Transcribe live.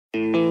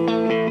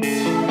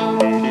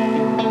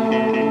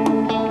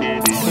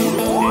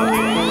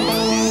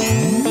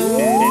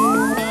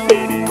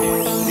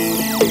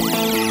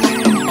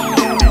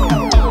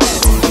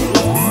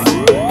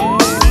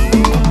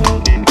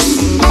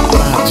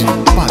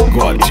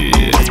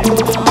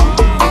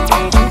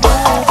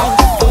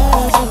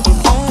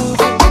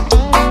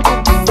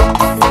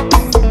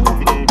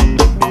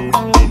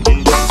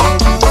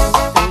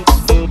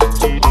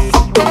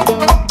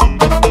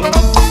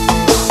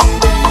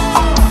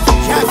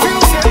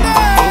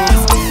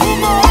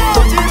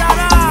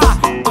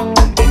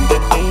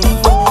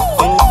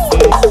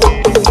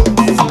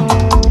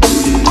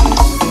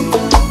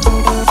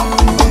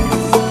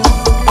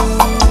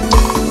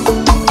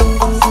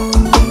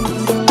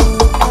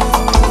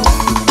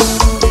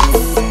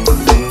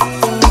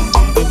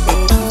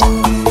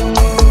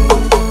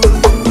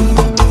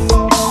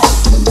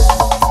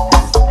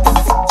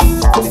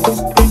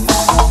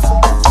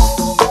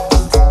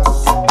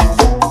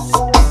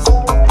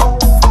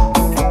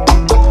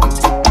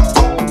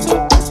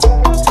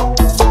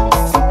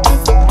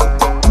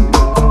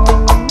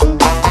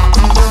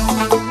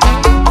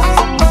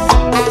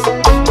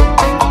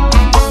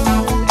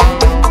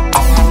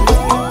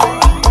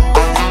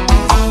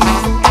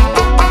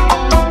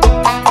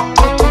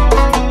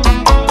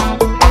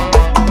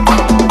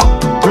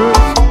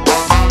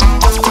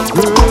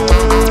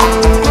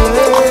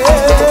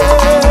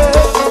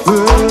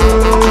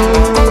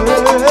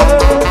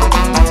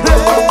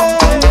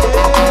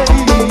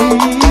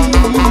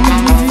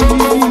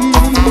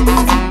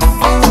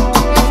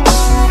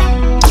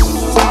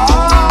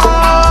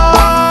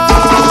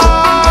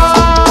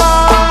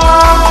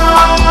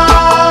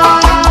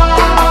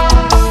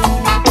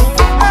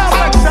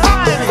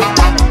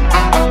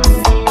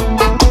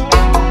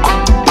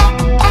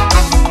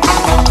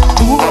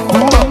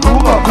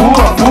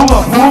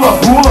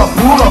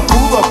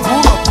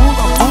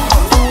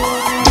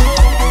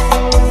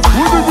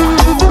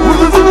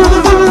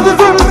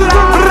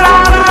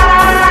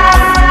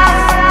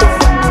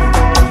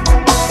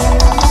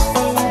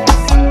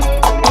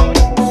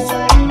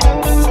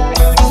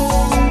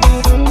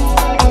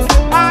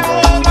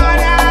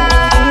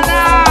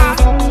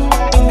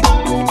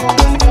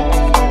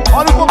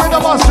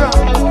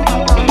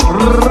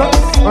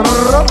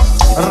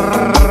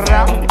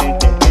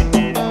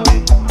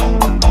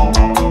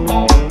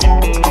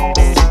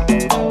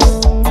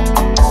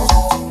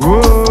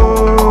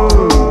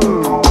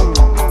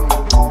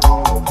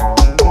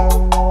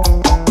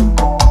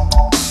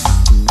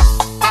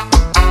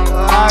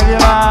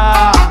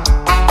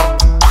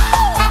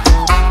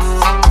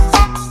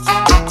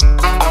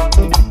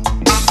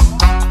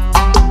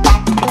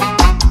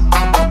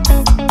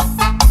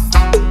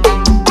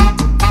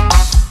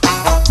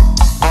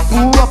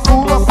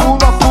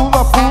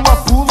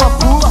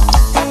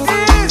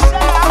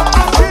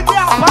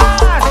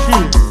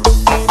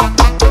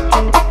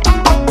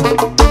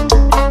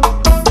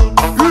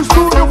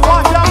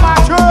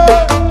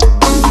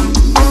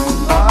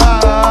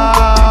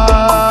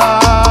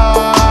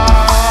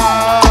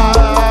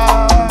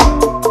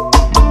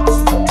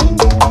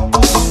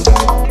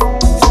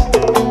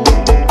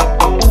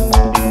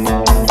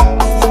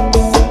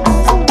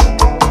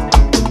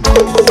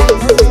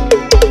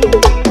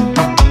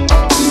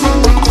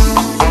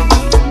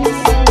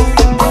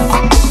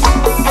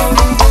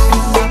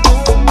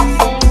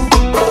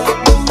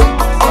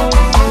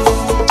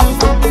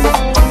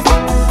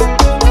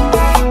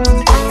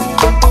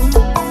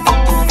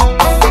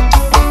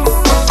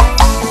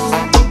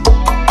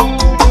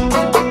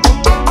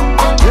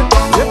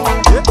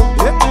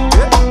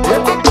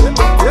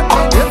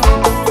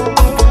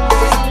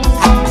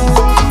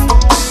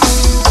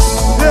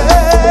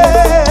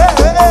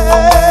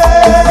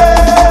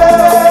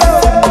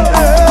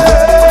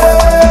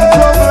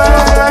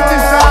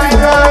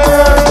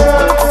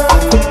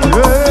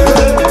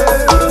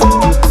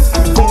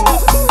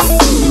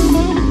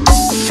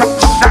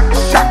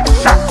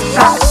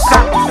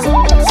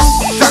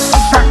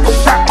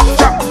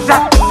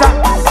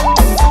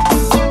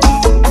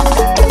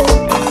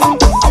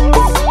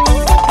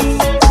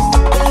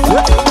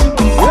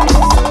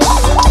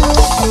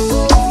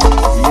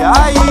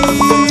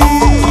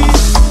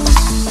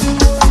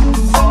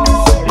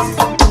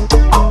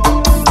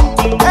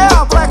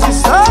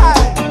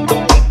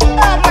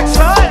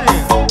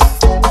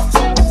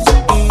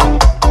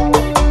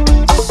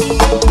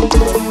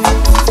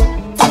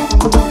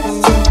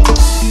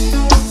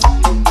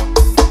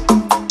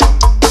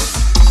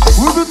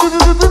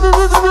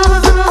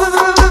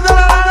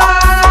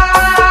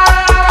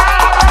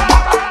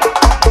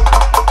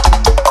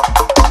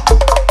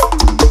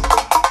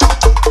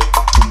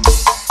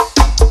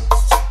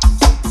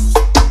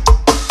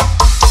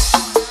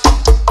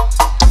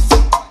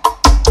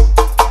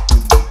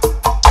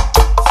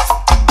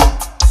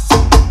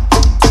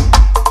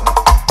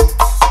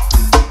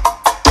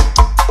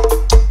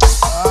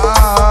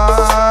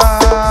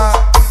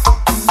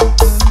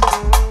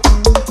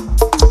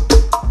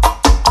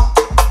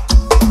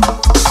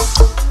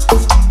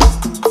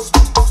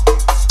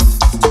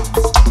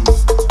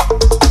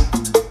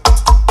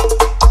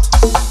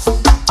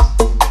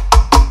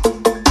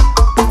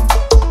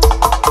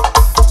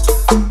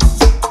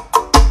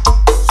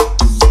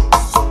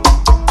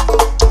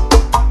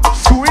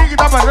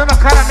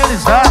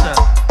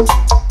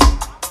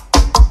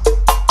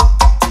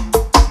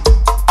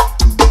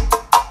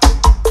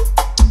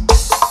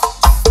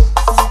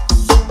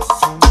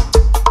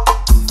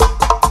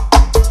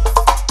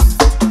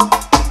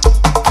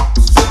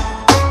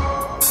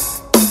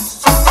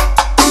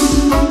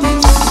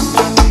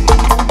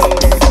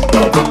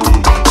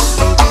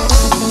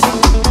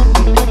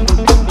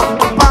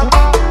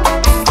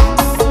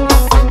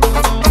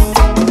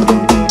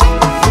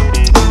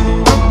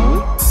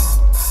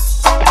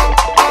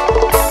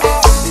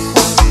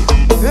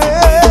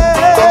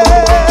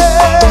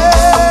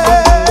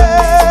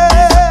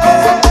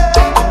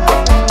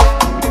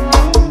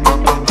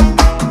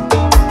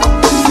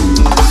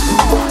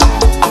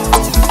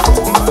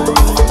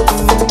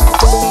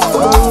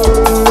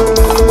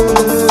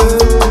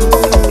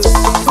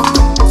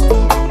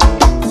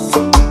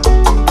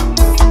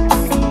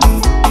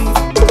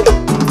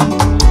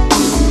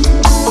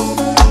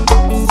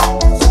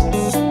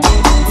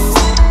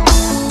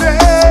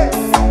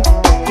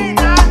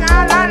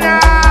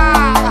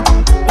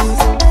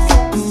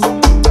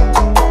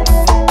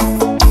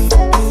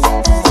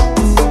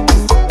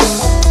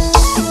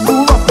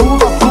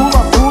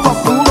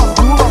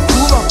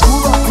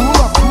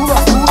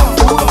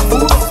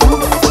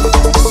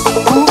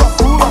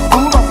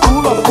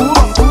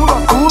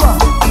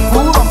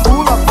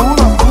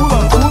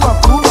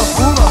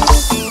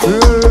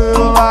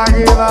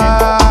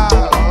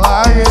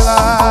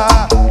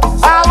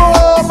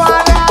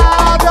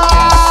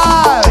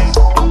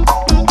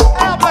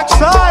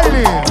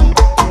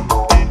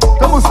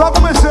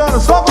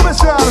Só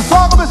começando,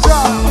 só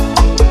começando.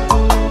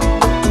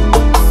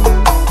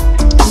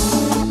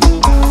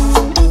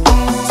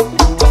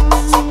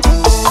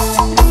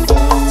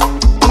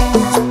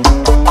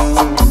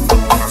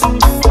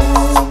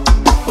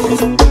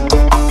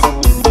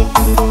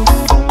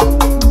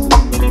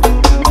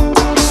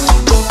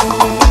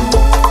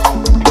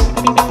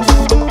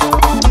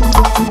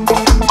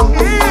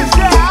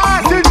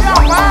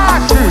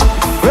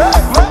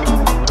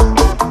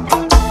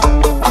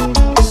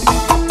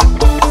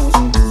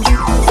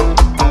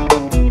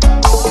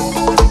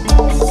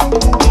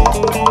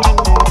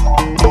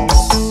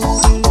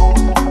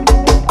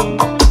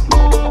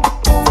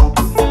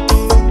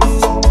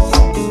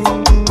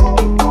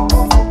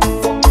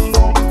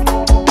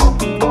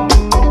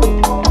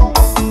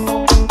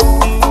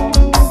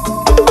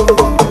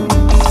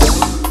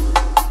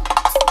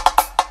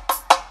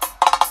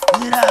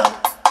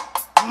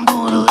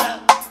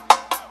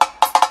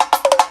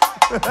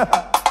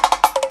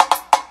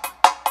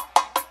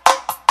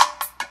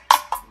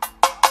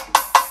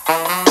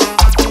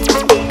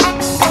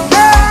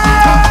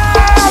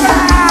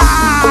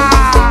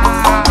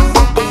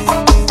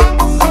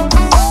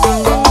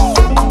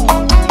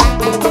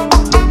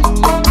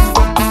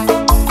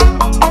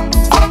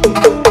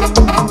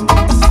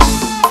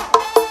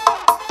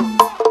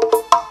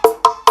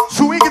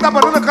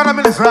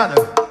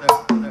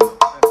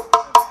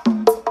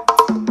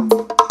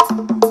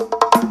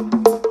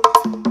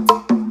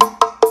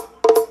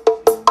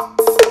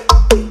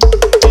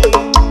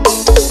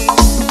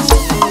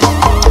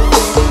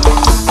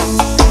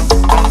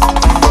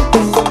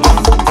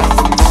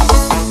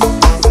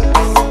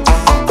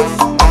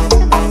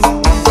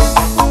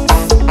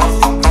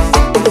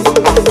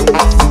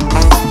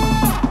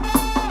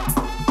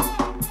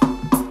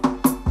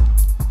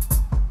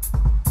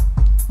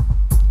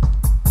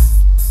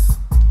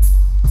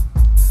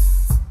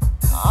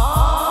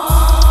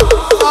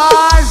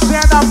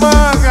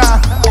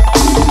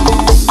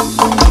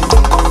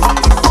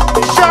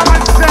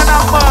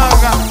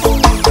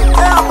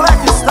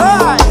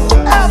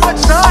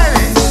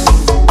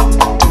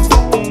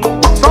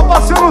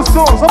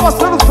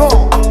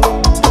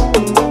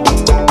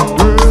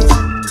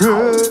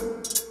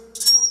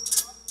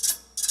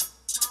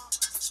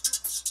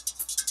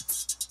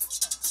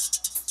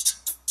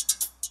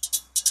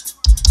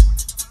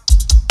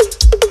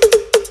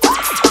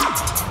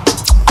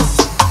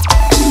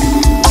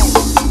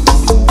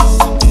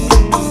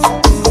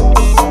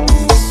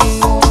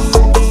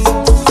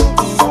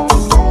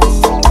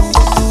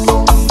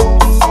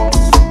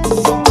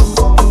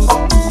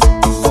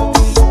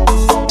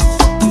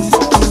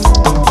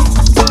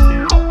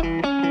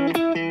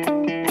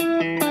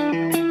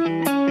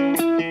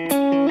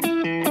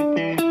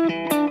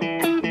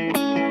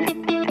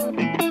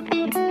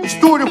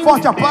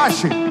 Forte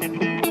Apache.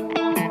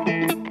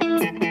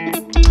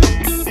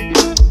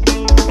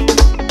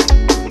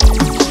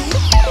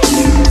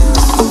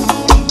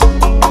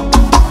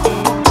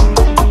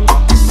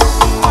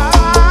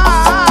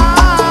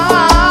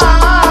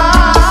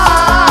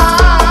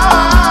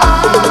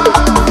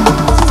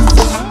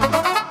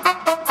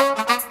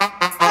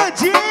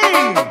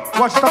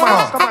 Pode estar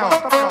maior, está maior,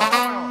 está maior.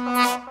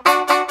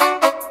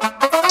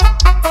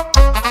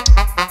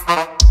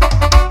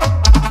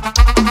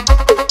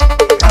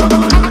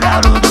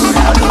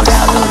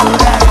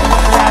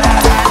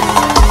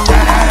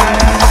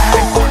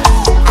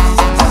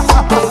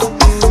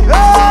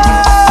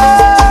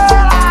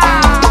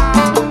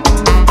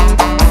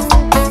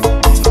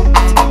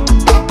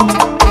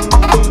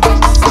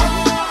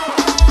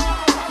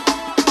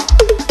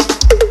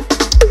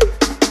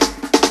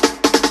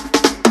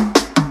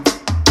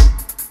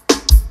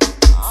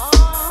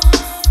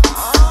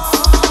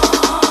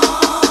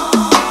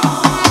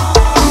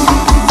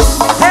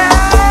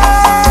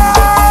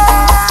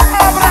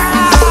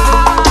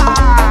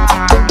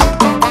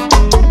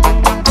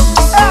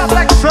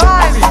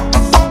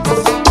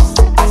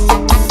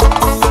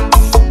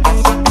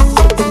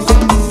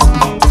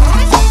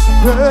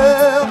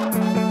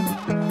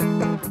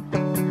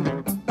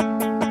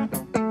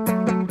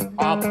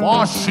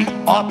 Abaixe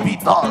a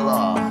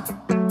bitola.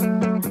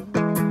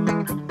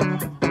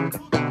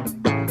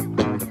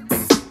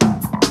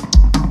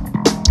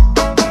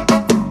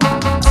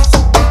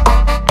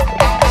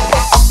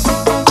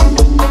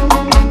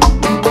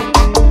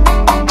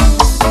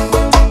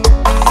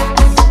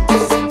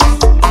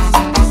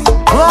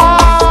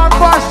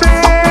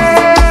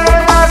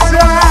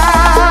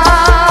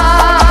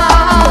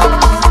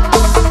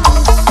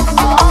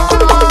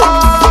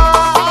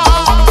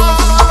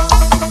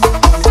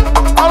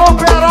 Alô,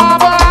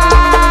 Peroba!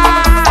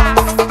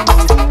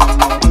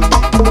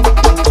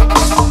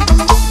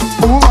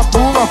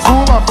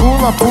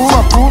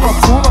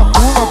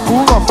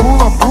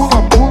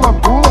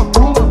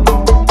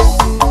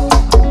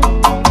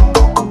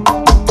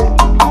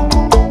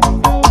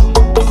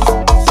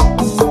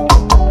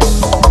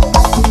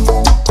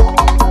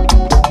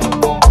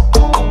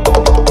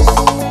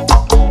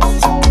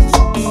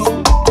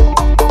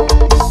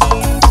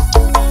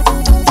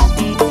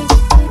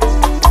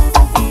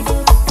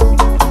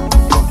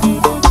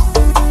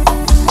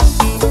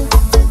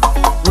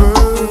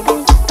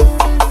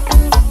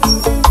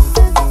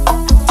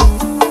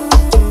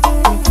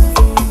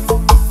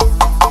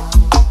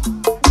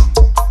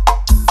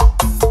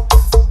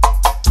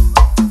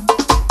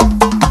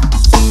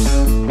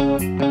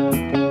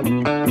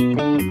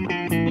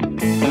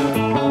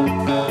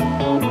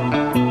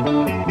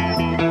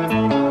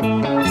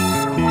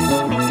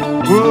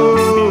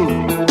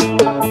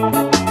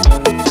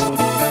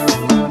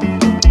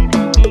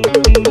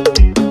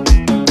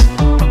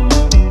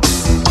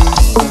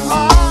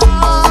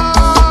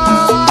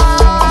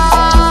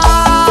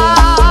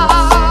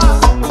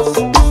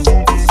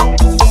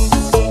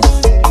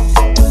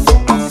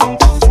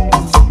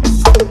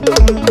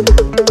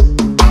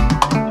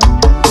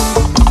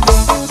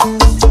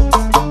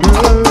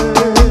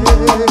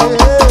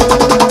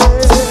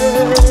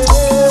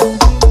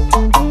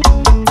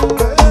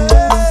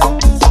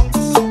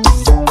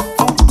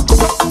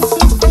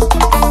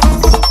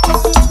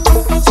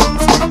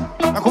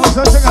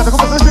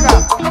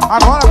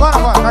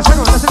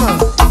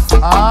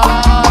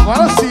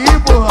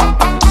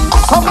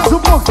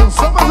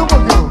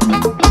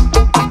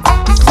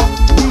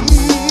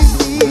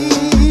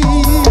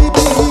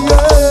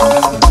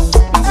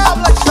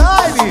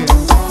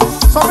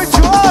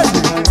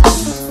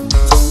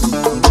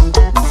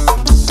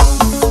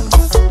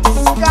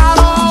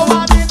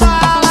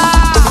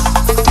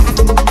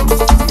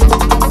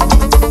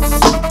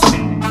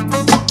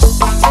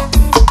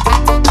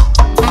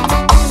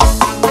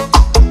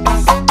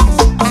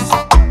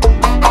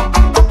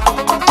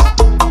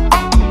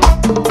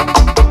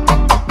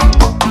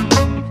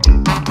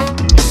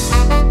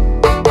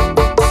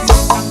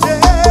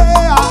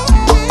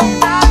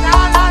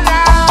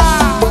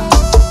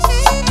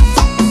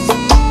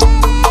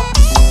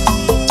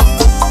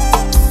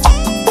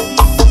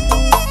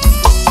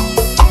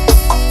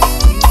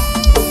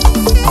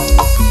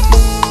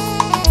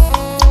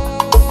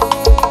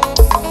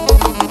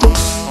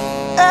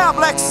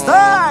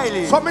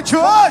 Somente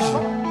hoje.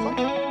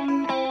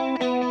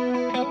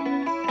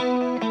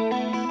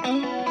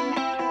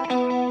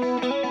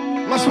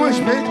 Nosso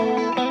respeito.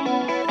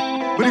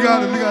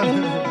 Obrigado, obrigado.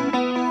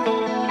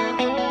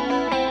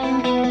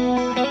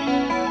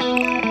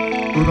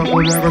 Toda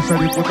mulher gosta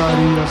de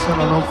putaria. Se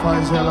ela não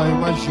faz, ela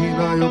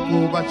imagina. Eu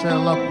vou bater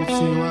ela por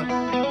cima.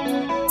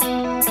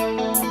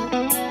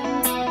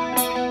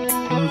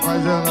 Não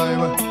faz ela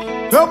imagina.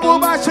 Eu vou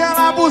bater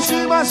ela por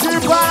cima sem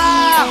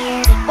parar.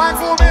 Vai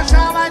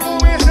começar, vai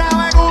começar,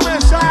 vai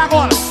começar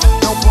agora.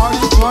 Não pode,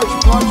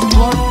 pode, pode,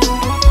 pode.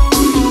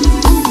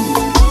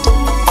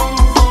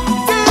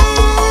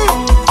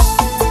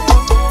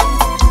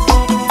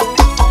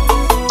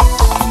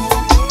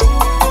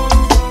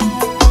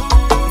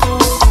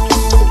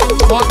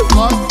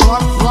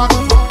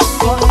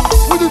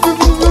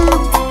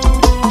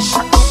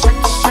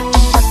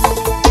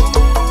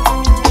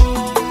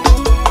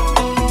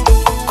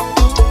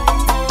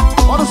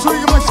 Olha o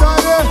swing, mais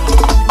tarde.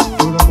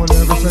 Toda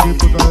mulher gosta de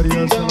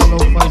putaria. Se ela não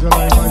faz,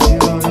 ela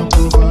imagina. Eu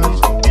tô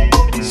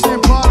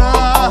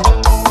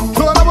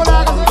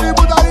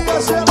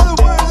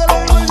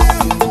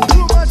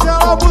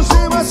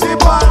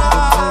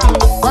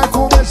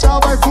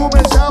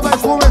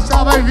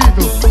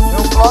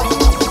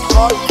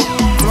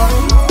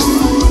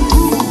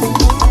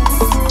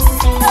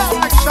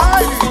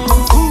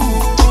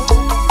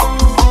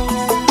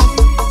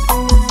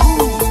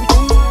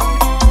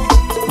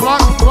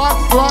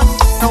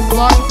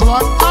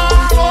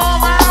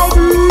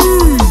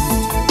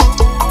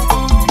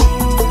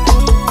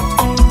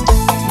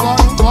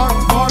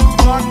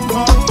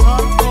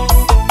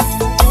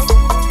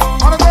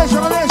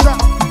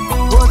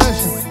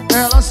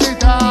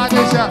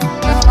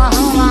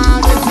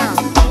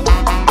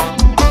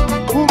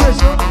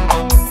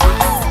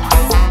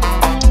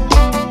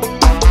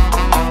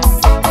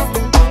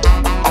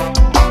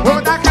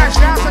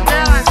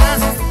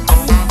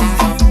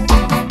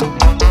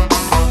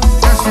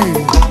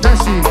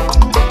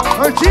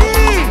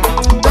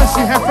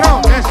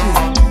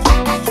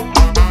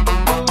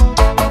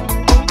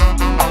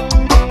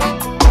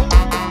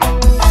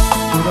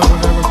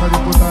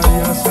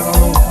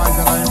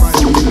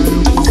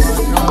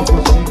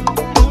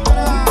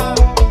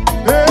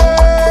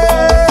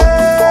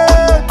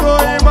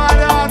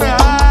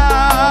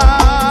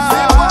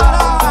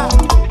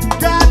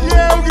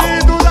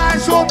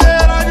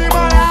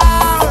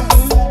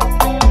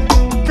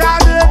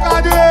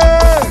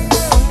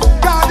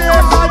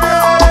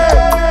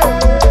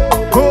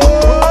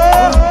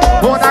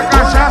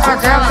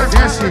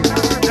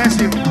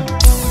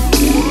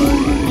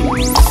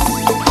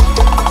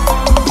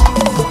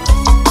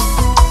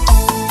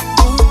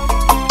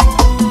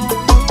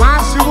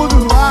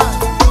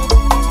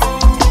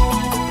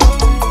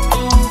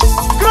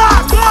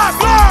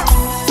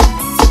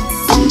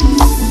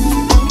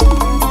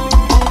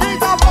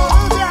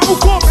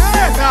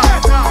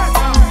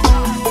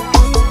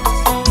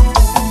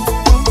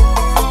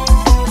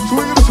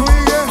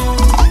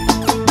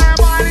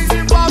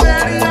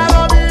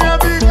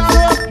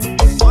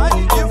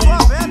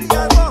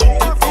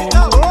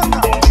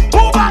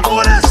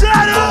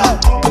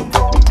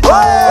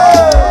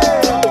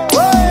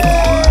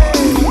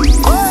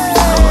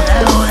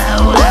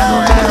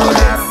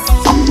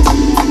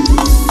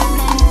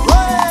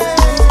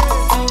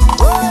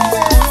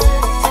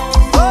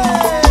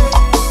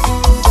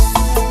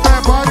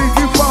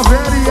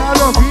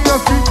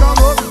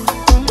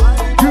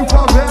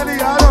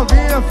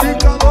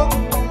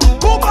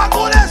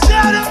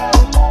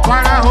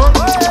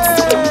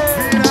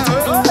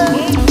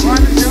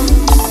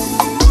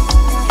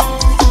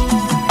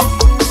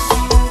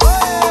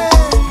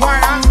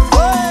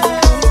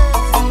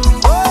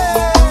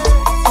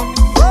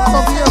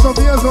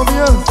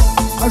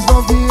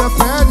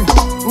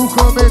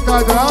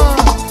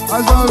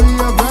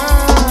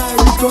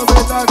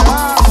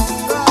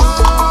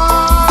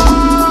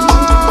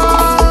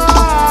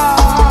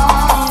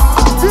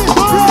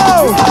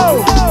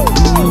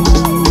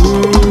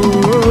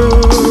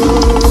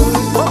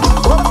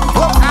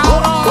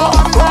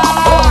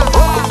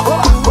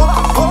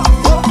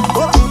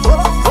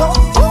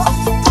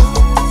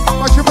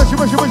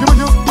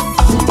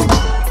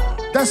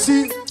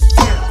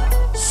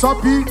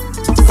sobe,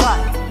 vai,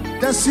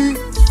 desce,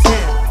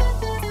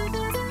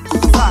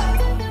 vai,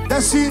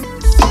 desce.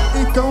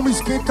 Então me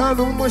esquenta,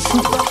 não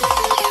machuca.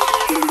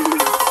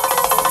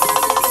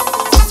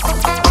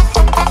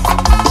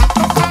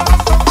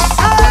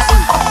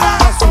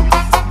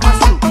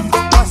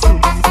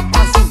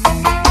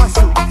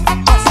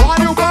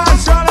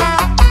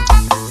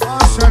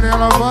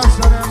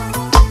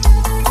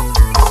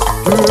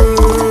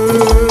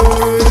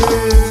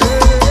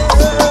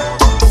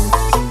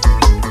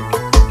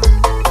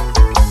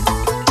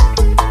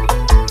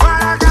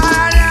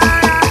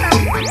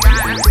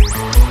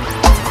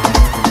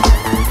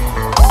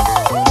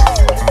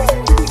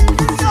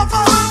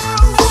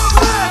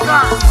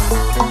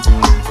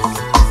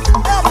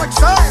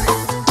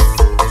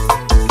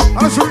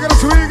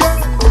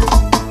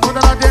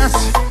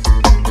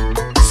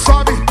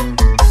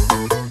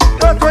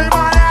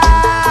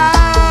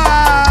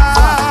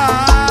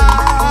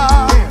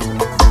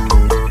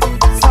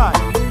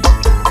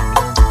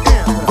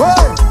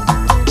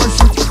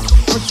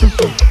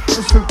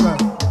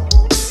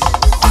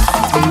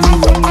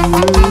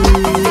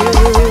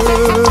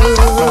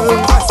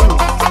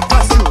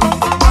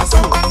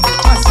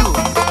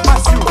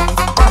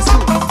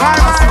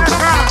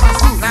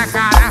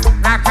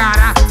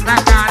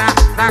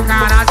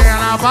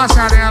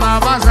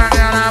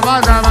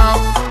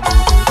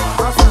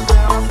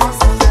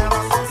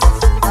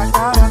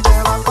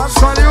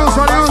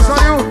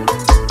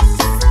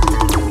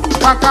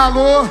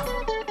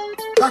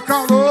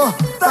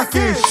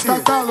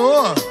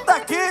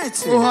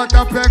 O roda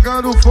tá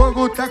pegando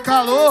fogo, tá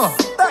calor.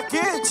 Tá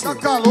quente, tá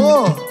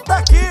calor.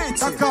 Tá quente,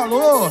 tá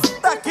calor.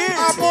 Tá quente.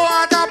 A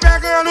porra tá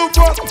pegando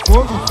fogo.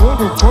 Fogo,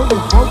 fogo, fogo,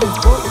 fogo,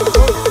 fogo,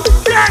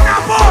 fogo. Pega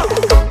a porra!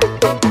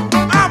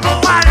 A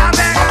porra tá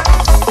pegando.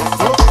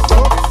 Fogo,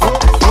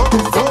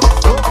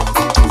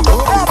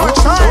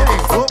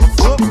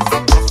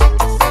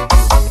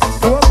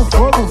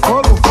 fogo,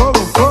 fogo,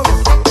 fogo, fogo.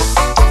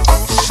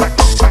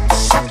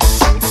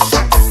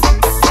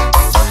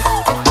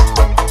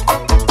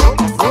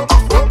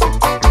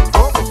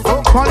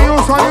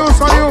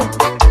 Solinho.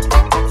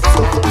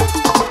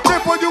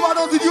 Depois de uma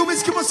dose de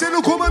umas que você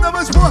não comanda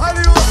mais porra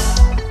nenhuma.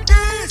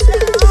 Esse é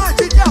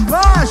arte de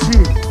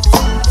Apache.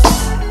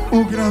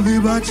 O grave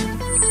bate,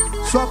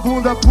 sua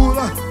bunda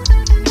pula.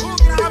 O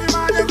grave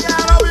bate, eu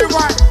quero ouvir,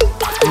 vai.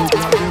 O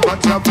grave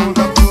bate, a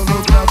bunda pula.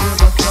 O grave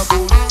bate, a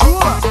bunda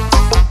pula.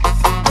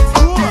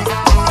 Pula.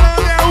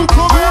 Falando é o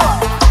comer.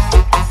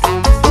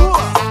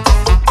 Pula.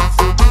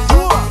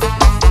 Pula.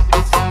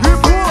 E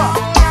pula.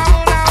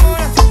 A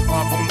bunda pula,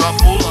 a bunda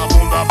pula, a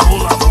bunda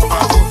pula.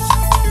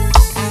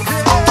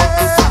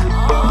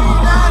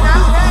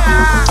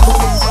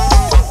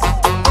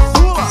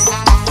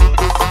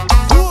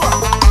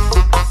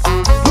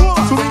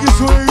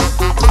 Swing.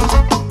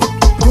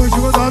 Depois de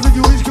uma dose de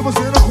uísque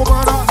você não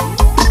comanda.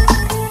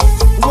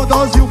 Uma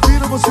dose e um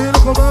fino você não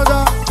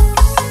comanda.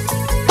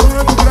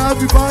 Quando o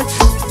grave bate,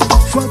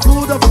 sua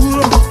bunda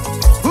pula.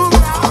 O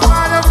grave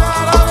bate,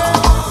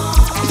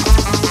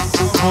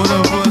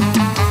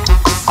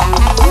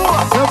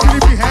 meu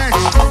Felipe Red.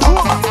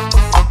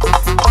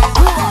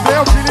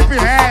 Meu Felipe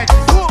Red.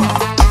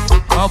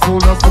 A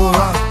bunda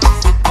pula.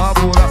 A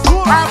bunda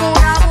pula. A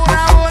bunda.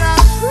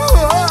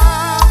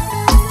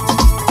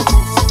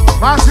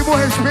 Máximo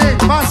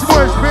respeito, máximo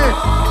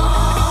respeito.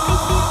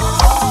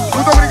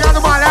 Muito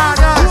obrigado,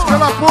 malhadas,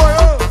 pelo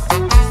apoio.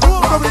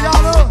 Muito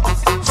obrigado.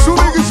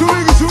 Swing.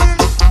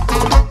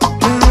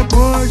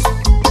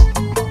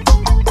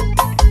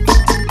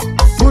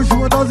 Depois de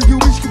uma dose de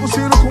uísque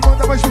você não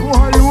comanda mais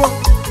porra nenhuma.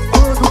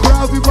 Quando o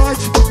grave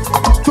bate,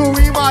 tô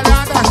em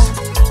malhadas.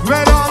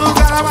 Melhor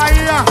lugar da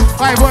Bahia.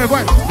 Vai. O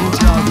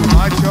grave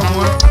bate,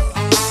 amor.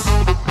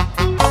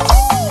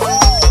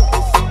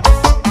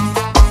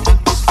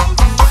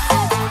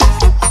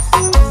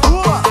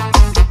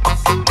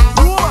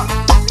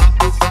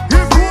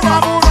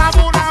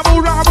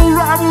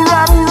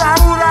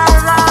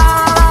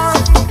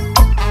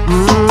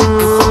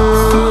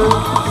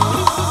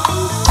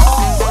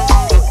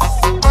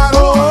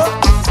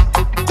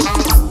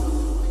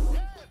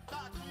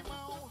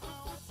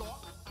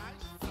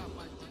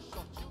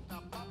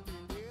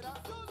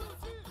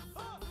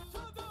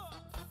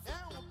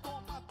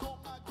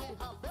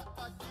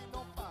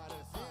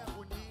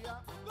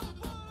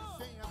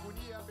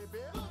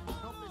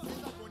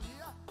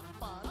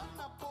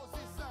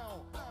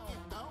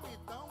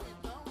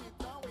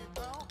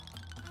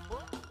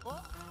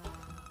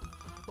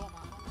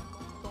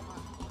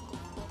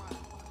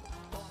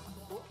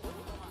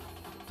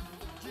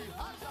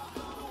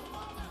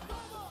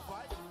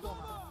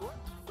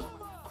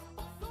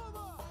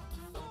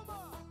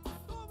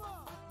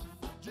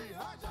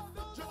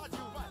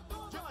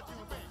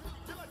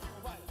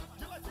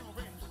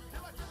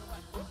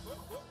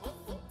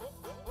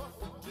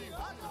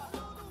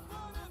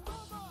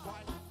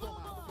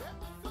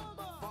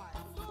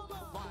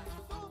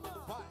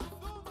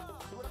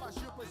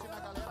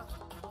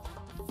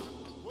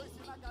 Vou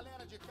ensinar a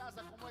galera de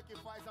casa como é que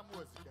faz a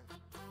música.